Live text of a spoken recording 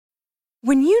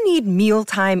When you need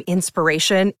mealtime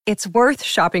inspiration, it's worth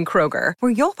shopping Kroger,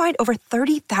 where you'll find over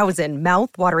 30,000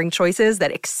 mouth-watering choices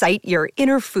that excite your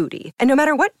inner foodie. And no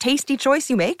matter what tasty choice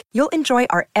you make, you'll enjoy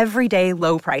our everyday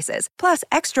low prices, plus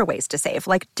extra ways to save,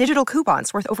 like digital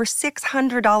coupons worth over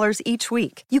 $600 each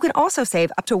week. You can also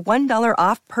save up to $1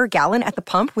 off per gallon at the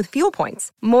pump with fuel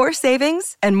points. More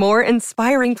savings and more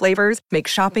inspiring flavors make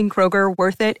shopping Kroger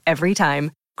worth it every time.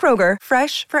 Kroger,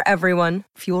 fresh for everyone.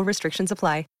 Fuel restrictions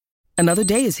apply. Another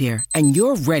day is here, and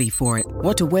you're ready for it.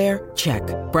 What to wear? Check.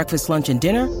 Breakfast, lunch, and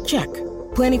dinner? Check.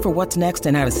 Planning for what's next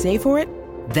and how to save for it?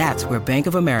 That's where Bank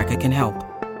of America can help.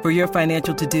 For your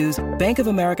financial to-dos, Bank of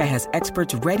America has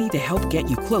experts ready to help get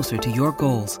you closer to your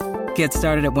goals. Get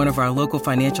started at one of our local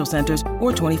financial centers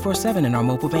or 24/7 in our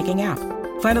mobile banking app.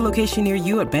 Find a location near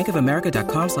you at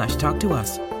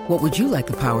bankofamerica.com/talktous. What would you like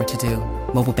the power to do?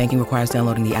 Mobile banking requires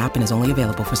downloading the app and is only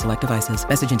available for select devices.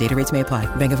 Message and data rates may apply.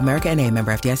 Bank of America N.A.,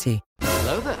 member FDIC.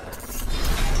 Hello there.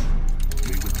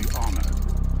 We would be honored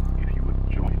if you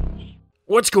would join us.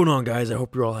 What's going on, guys? I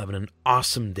hope you're all having an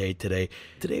awesome day today.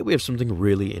 Today we have something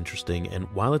really interesting, and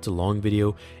while it's a long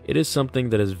video, it is something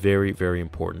that is very, very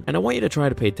important. And I want you to try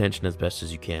to pay attention as best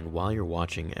as you can while you're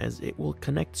watching, as it will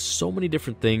connect so many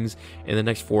different things in the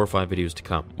next 4 or 5 videos to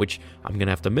come, which I'm going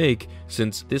to have to make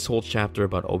since this whole chapter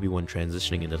about Obi-Wan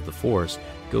transitioning into the Force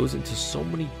goes into so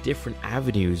many different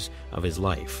avenues of his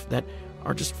life that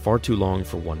are just far too long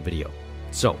for one video.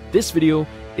 So, this video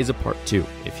is a part 2,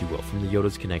 if you will, from the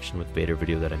Yoda's connection with Vader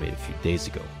video that I made a few days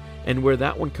ago. And where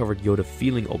that one covered Yoda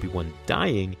feeling Obi-Wan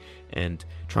dying and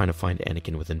trying to find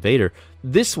Anakin within Vader,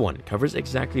 this one covers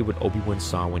exactly what Obi-Wan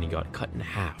saw when he got cut in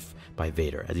half by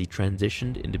Vader as he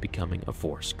transitioned into becoming a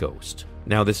Force ghost.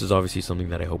 Now, this is obviously something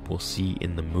that I hope we'll see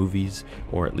in the movies,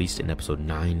 or at least in Episode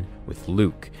 9 with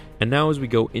Luke. And now as we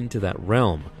go into that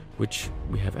realm, which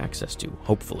we have access to,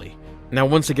 hopefully. Now,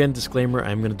 once again, disclaimer,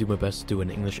 I'm going to do my best to do an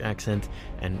English accent,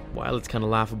 and while it's kind of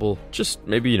laughable, just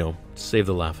maybe, save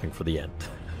the laughing for the end.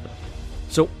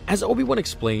 So, as Obi-Wan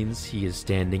explains, he is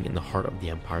standing in the heart of the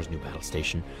Empire's new battle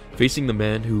station, facing the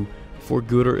man who, for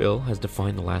good or ill, has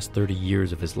defined the last 30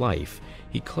 years of his life.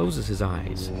 He closes his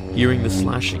eyes, hearing the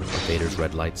slashing of Vader's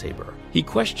red lightsaber. He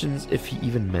questions if he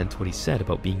even meant what he said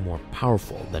about being more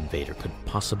powerful than Vader could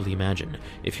possibly imagine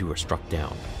if he were struck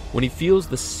down, when he feels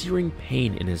the searing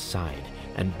pain in his side,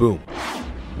 and boom,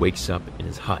 wakes up in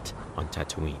his hut on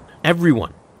Tatooine.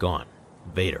 Everyone gone.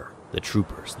 Vader, the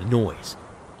troopers, the noise,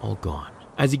 all gone.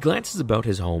 As he glances about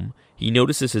his home, he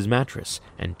notices his mattress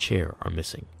and chair are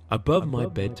missing. Above my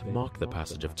bed to mark the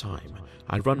passage of time,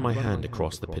 I run my hand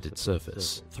across the pitted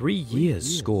surface. 3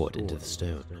 years scored into the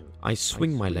stone. I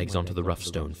swing my legs onto the rough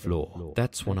stone floor.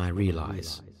 That's when I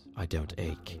realize I don't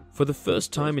ache. For the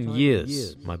first time in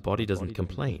years, my body doesn't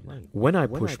complain. When I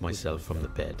push myself from the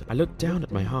bed, I look down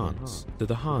at my hands. They're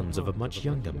the hands of a much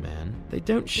younger man. They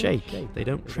don't shake, they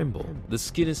don't tremble. The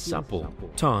skin is supple,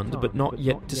 tanned but not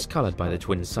yet discolored by the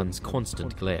twin sun's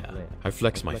constant glare. I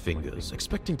flex my fingers,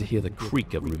 expecting to hear the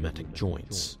creak of rheumatic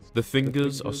joints. The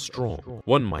fingers are strong,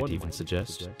 one might even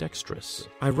suggest dexterous.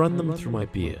 I run them through my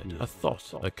beard, a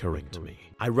thought occurring to me.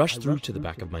 I rush through to the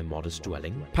back of my modest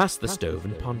dwelling, past the stove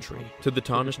and pantry, to the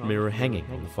tarnished mirror hanging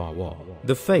on the far wall.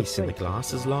 The face in the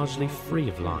glass is largely free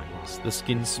of lines, the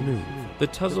skin smooth. The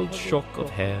tousled shock of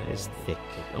hair is thick,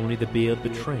 only the beard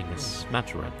betraying a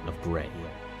smattering of grey.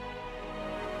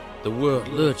 The world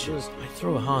lurches. I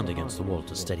throw a hand against the wall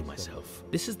to steady myself.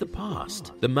 This is the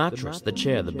past. The mattress, the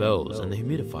chair, the bowls, and the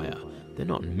humidifier. They're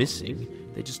not missing,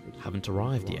 they just haven't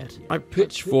arrived yet. I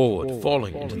pitch forward,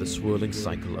 falling into the swirling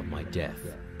cycle of my death.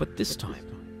 But this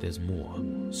time, there's more.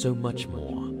 So much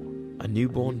more. A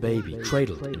newborn baby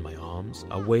cradled in my arms,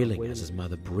 a wailing as his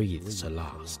mother breathes her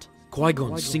last.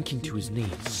 Qui-Gon sinking to his knees,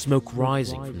 smoke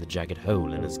rising from the jagged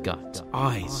hole in his gut.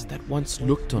 Eyes that once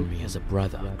looked on me as a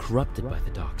brother, corrupted by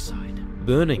the dark side,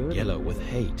 burning yellow with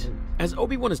hate. As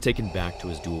Obi-Wan is taken back to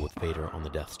his duel with Vader on the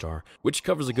Death Star, which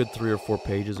covers a good 3 or 4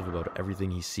 pages of about everything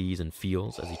he sees and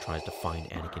feels as he tries to find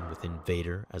Anakin within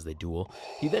Vader as they duel,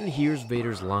 he then hears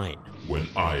Vader's line, "When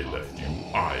I left you,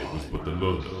 I was but the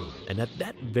learner." And at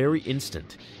that very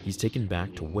instant, he's taken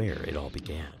back to where it all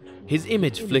began. His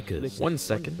image flickers. 1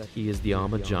 second, he is the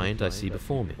armored giant I see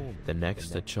before me. The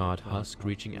next, a charred husk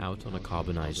reaching out on a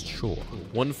carbonized shore.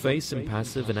 One face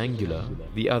impassive and angular,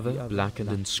 the other blackened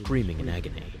and screaming in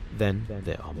agony. Then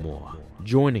there are more,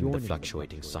 joining the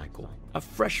fluctuating cycle. A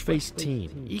fresh-faced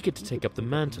teen, eager to take up the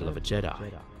mantle of a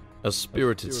Jedi. A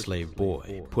spirited slave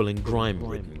boy, pulling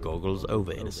grime-ridden goggles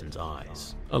over innocent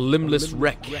eyes. A limbless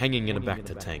wreck hanging in a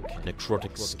Bacta tank,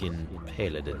 necrotic skin,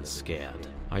 pallid and scared.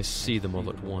 I see them all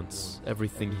at once,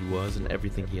 everything he was and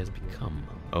everything he has become.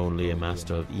 Only a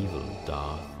master of evil,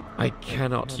 Darth. I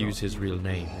cannot use his real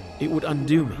name. It would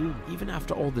undo me, even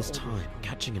after all this time,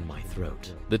 catching in my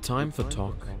throat. The time for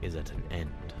talk is at an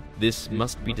end. This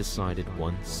must be decided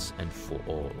once and for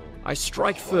all. I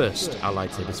strike first, our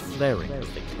lightsabers flaring as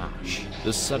they clash.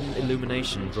 The sudden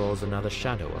illumination draws another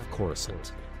shadow of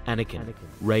Coruscant. Anakin,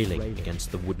 railing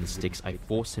against the wooden sticks I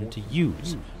force him to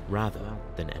use, rather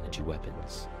than energy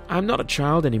weapons. I'm not a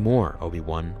child anymore,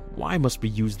 Obi-Wan. Why must we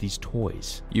use these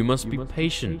toys? You must be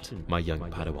patient, my young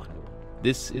Padawan.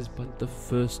 This is but the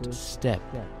first step.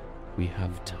 We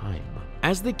have time.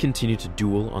 As they continue to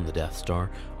duel on the Death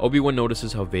Star, Obi-Wan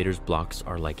notices how Vader's blocks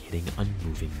are like hitting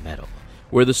unmoving metal,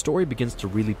 where the story begins to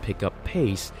really pick up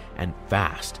pace and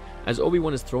fast, as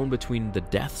Obi-Wan is thrown between the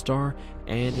Death Star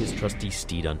and his trusty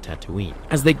steed on Tatooine,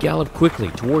 as they gallop quickly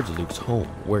towards Luke's home,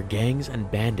 where gangs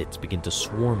and bandits begin to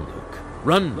swarm Luke.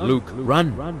 Run, Luke,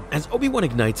 run! As Obi-Wan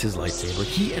ignites his lightsaber,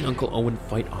 he and Uncle Owen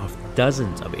fight off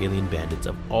dozens of alien bandits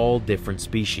of all different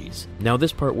species. Now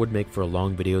this part would make for a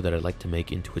long video that I'd like to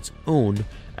make into its own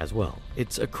as well.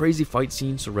 It's a crazy fight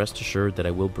scene, so rest assured that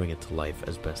I will bring it to life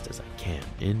as best as I can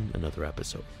in another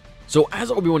episode. So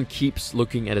as Obi-Wan keeps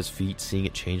looking at his feet, seeing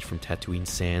it change from Tatooine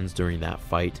sands during that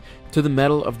fight to the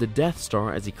metal of the Death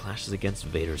Star as he clashes against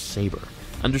Vader's saber.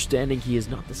 Understanding he is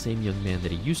not the same young man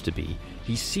that he used to be,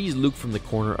 he sees Luke from the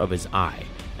corner of his eye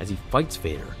as he fights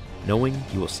Vader, knowing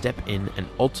he will step in and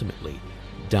ultimately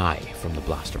die from the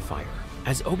blaster fire.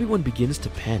 As Obi-Wan begins to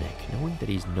panic, knowing that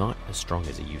he's not as strong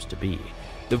as he used to be,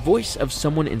 the voice of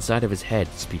someone inside of his head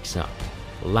speaks up,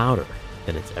 louder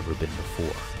than it's ever been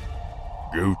before.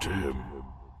 Go to him.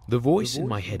 The voice in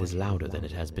my head is louder than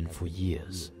it has been for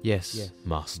years. Yes,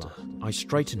 Master. I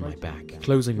straighten my back,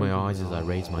 closing my eyes as I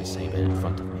raise my saber in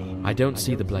front of me. I don't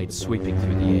see the blade sweeping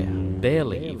through the air,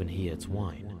 barely even hear its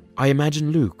whine. I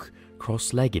imagine Luke,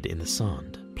 cross-legged in the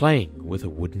sand, playing with a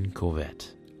wooden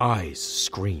Corvette. Eyes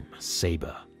scream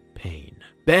saber, pain.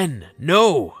 Ben,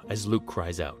 no! As Luke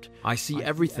cries out. I see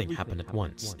everything happen at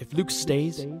once. If Luke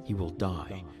stays, he will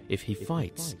die. If he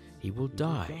fights, he will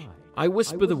die. I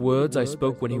whisper the words I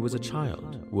spoke when he was a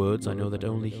child, words I know that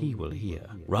only he will hear.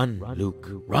 Run, Luke,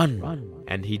 run!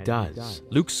 And he does.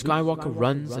 Luke Skywalker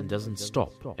runs and doesn't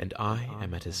stop, and I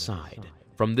am at his side.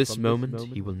 From this moment,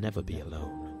 he will never be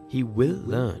alone. He will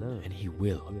learn, and he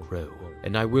will grow,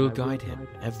 and I will guide him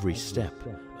every step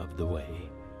of the way.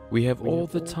 We have all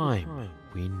the time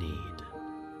we need.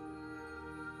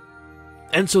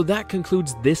 And so that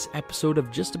concludes this episode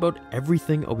of just about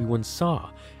everything Obi-Wan saw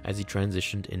as he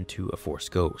transitioned into a Force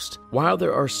ghost. While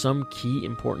there are some key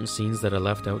important scenes that I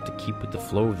left out to keep with the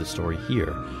flow of the story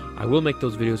here, I will make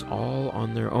those videos all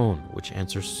on their own, which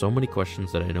answers so many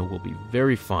questions that I know will be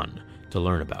very fun to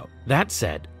learn about. That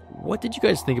said, what did you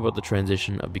guys think about the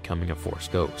transition of becoming a Force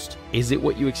ghost? Is it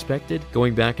what you expected?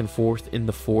 Going back and forth in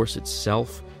the Force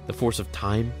itself? The Force of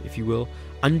time, if you will?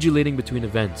 Undulating between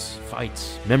events,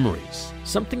 fights, memories.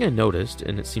 Something I noticed,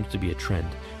 and it seems to be a trend,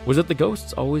 was that the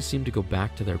ghosts always seem to go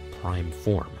back to their prime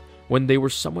form, when they were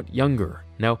somewhat younger.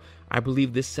 Now, I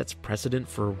believe this sets precedent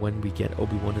for when we get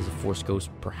Obi-Wan as a Force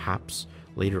ghost, perhaps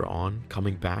later on,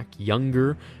 coming back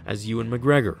younger as Ewan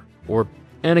McGregor, or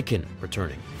Anakin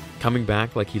returning, coming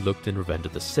back like he looked in Revenge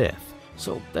of the Sith,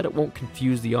 so that it won't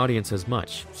confuse the audience as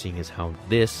much, seeing as how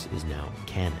this is now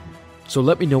canon. So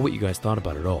let me know what you guys thought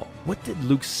about it all. What did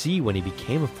Luke see when he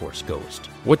became a Force ghost?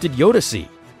 What did Yoda see?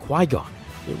 Qui-Gon?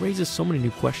 It raises so many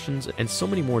new questions and so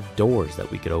many more doors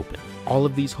that we could open. All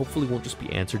of these hopefully won't just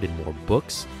be answered in more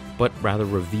books, but rather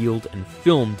revealed and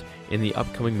filmed in the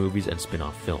upcoming movies and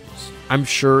spin-off films. I'm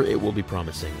sure it will be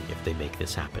promising if they make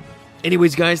this happen.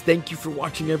 Anyways, guys, thank you for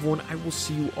watching, everyone. I will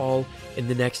see you all in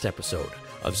the next episode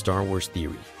of Star Wars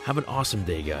Theory. Have an awesome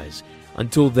day, guys.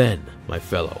 Until then, my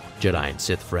fellow Jedi and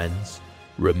Sith friends,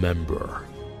 remember,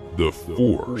 The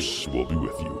Force will be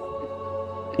with you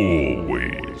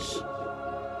always.